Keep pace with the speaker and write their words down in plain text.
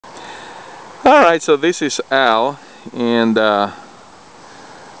Alright, so this is Al, and I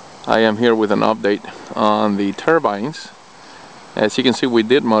am here with an update on the turbines. As you can see, we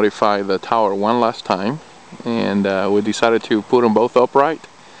did modify the tower one last time, and we decided to put them both upright,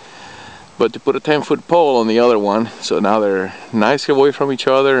 but to put a 10-foot pole on the other one, so now they're nicely away from each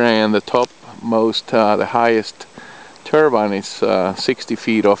other, and the topmost, the highest turbine is 60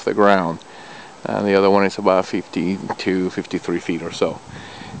 feet off the ground, and the other one is about 50 to 53 feet or so.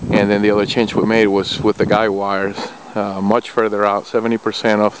 And then the other change we made was with the guy wires, much further out,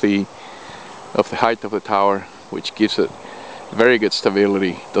 70% of the height of the tower, which gives it very good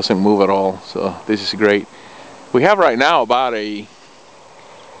stability. Doesn't move at all, so this is great. We have right now about a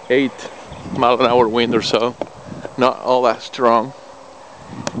 8-mile-an-hour wind or so, not all that strong.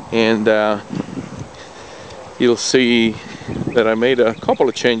 And you'll see that I made a couple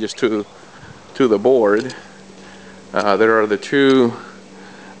of changes to the board. There are the two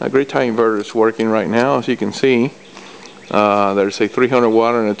grid tie inverters working right now, as you can see. There's a 300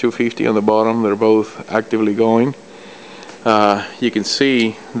 watt and a 250 on the bottom. They're both actively going. You can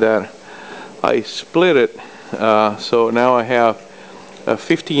see that I split it, so now I have a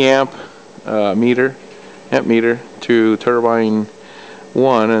 50 amp meter to turbine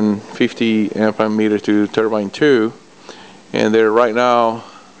 1 and 50 amp meter to turbine 2, and they're right now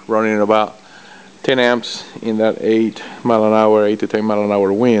running about 10 amps in that 8 to 10 mile an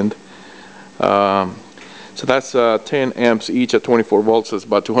hour wind. So that's 10 amps each at 24 volts. That's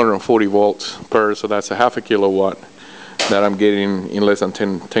about 240 volts per, so that's a half a kilowatt that I'm getting in less than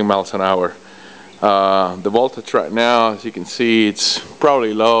 10 miles an hour. The voltage right now, as you can see, it's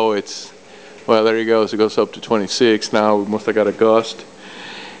probably low. It's, well, there you go. It goes up to 26 now. We must have got a gust.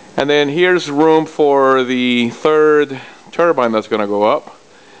 And then here's room for the third turbine that's going to go up.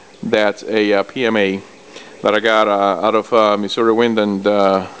 That's a PMA that I got out of Missouri Wind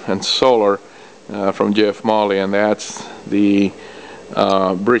and Solar from Jeff Molly, and that's the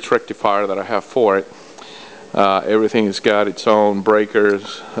bridge rectifier that I have for it. Everything has got its own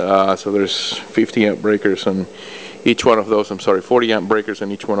breakers, so there's 50 amp breakers on each one of those. I'm sorry, 40 amp breakers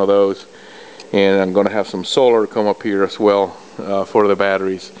on each one of those, and I'm going to have some solar come up here as well for the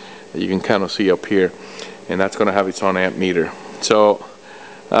batteries that you can kind of see up here, and that's going to have its own amp meter. So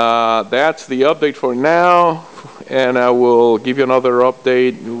that's the update for now, and I will give you another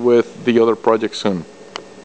update with the other project soon.